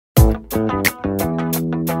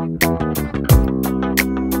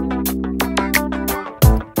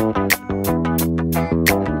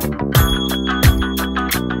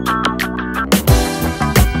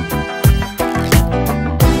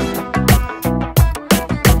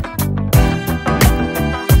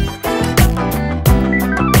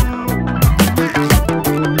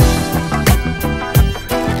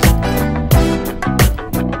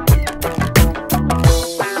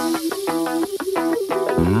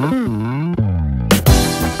What's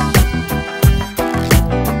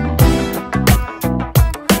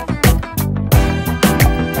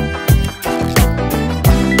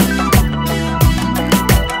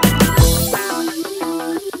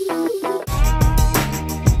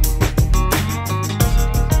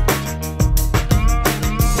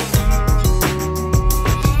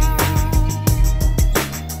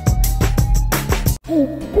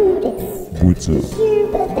up? Hear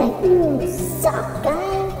about that new sock guy?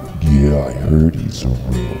 Yeah, I heard he's a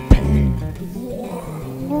real pain. Yeah, I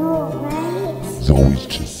know, right? He's always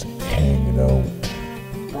just hanging out.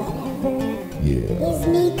 Whatever. Yeah. He's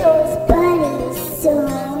Nikco's buddy, so,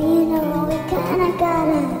 you know, we kinda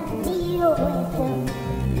gotta deal with him.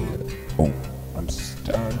 Yeah. Oh, I'm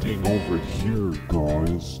standing over here,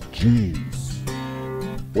 guys. Jeez.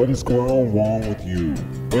 What is going on with you?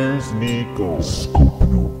 Where's Nikco?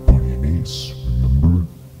 Scoping out Bunny and Ace, remember?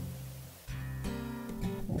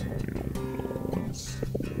 Oh, I don't know. I'm so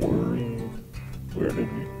worried. Where did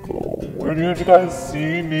he go? Where did you guys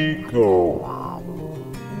see Nikco?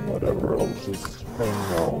 Whatever, I'll just hang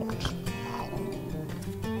out.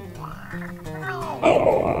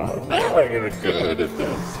 Oh, now I get good at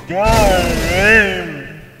this game.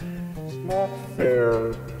 It's not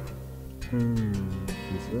fair.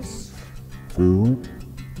 Is this food?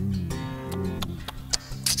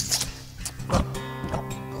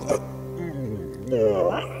 No.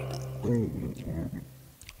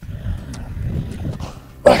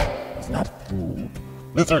 It's not food.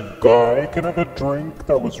 Lizard guy, can I have a drink?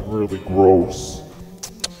 That was really gross.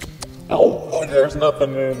 Oh, there's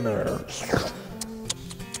nothing in there.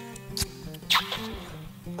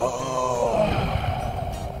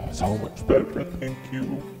 Oh, so much better, thank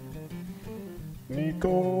you.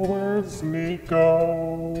 Nikco, where's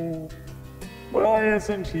Nikco? Why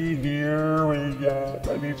isn't he here yet?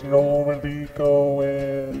 I need to know where Nikco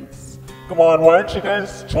is. Come on, why aren't you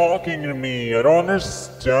guys talking to me? I don't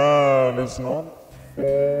understand. It's not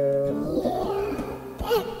fair. Yeah,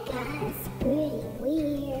 that guy's pretty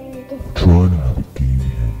weird. Trying to have a game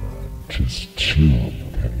here, man. Just chill,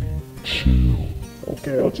 okay? Chill.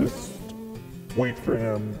 Okay, I'll just wait for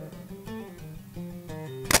him.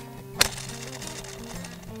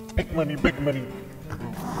 Big money, big money.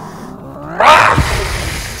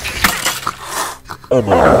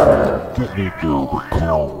 Ameila, get Nikco to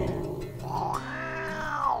call me. Oh,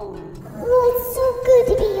 it's so good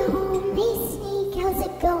to be home. Hey, Snake, how's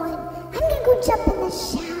it going? I'm gonna go jump in the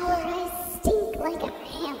shower. I stink like a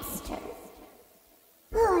hamster.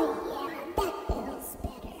 Oh, yeah, that feels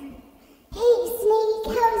better. Hey, Snake,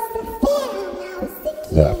 how's the fam? How's the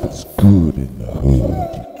kids? Life is good in the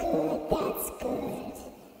hood. Good, that's good.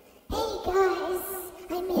 Hey, guys,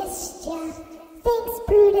 I missed ya. Thanks,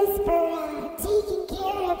 Brutus, for taking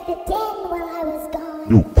care of the den while I was gone.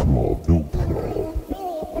 No problem, no problem.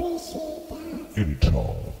 Really appreciate that.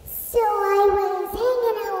 Anytime. So I was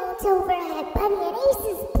hanging out over at Bunny and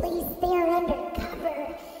Ace's place there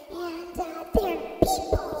undercover, and their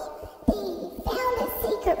people, they found a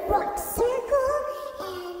sacred rock circle,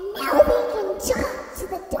 and now they can talk to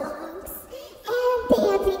the dogs, and they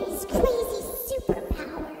have these crazy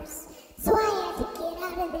superpowers. So I had to get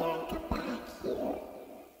out of there and come back here.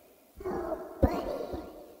 Oh, Buddy,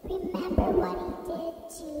 remember what he did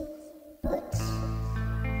to Butch?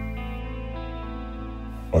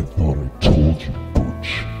 I thought I told you,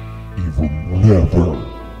 Butch. Evil never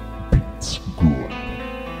beats good.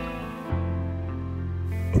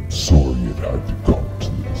 I'm sorry it had to come to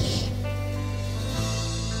this.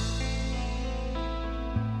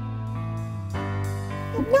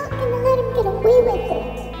 I'm not gonna let him get away with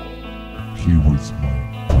it. He was my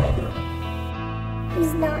brother.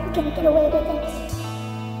 He's not gonna get away with it.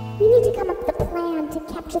 We need to come up with a plan to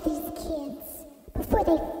capture these kids before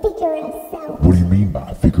they figure us out. What do you mean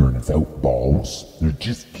by figuring us out, balls? They're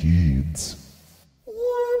just kids. Yeah,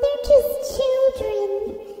 they're just children.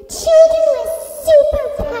 Children with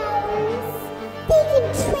superpowers. They can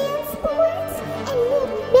transport and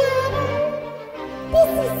move matter.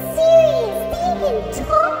 This is serious. They can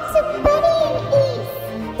talk to Buddy and Ace.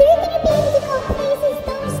 They're gonna be able to go places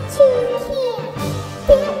those two can't.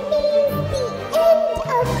 That means the end of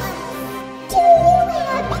us. Do you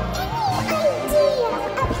have any idea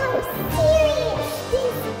of how serious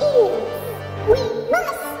this is? We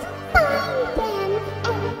must find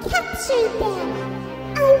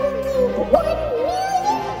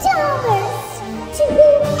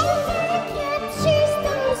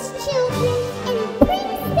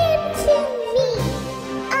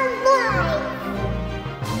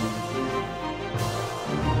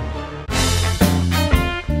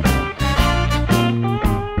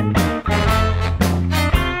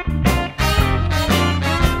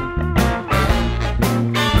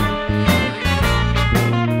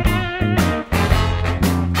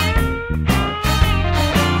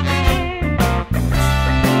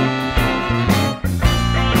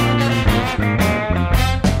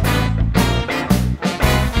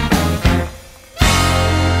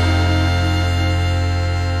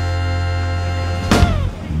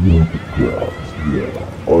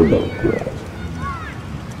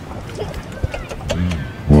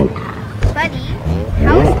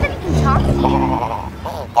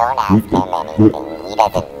Don't ask him anything. He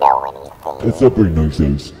doesn't know anything. It's not very nice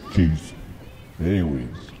as case.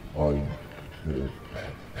 Anyways,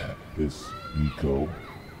 this Nikco,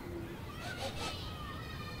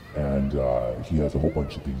 and he has a whole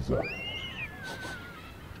bunch of things up.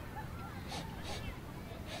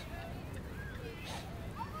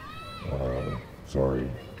 Sorry.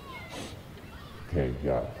 Okay,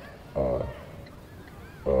 yeah. Buddy,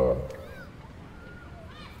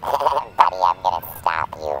 I'm gonna stop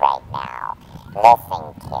you right now.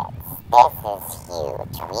 Listen, kids, this is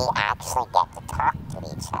huge. We actually get to talk to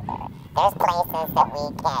each other. There's places that we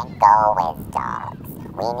can't go as dogs.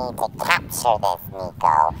 We need to capture this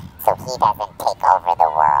Nikco so he doesn't take over the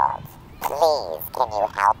world. Please, can you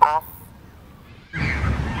help us?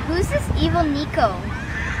 Who's this evil Nikco?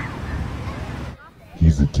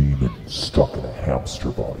 He's a demon stuck in a hamster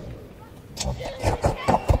body.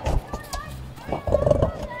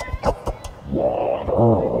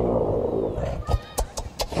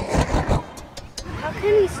 How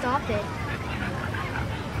can we stop it?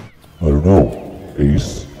 I don't know.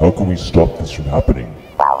 Ace, how can we stop this from happening?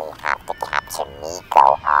 Well, we have to capture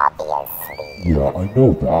Nikco, obviously. Yeah, I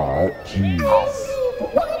know that. Jeez.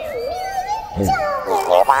 You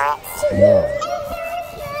hear that? Yeah.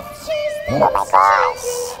 Oh my gosh.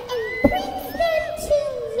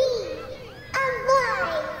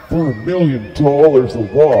 For $1 million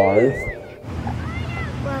alive?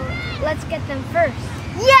 Well, let's get them first.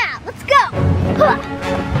 Yeah, let's go! Huh.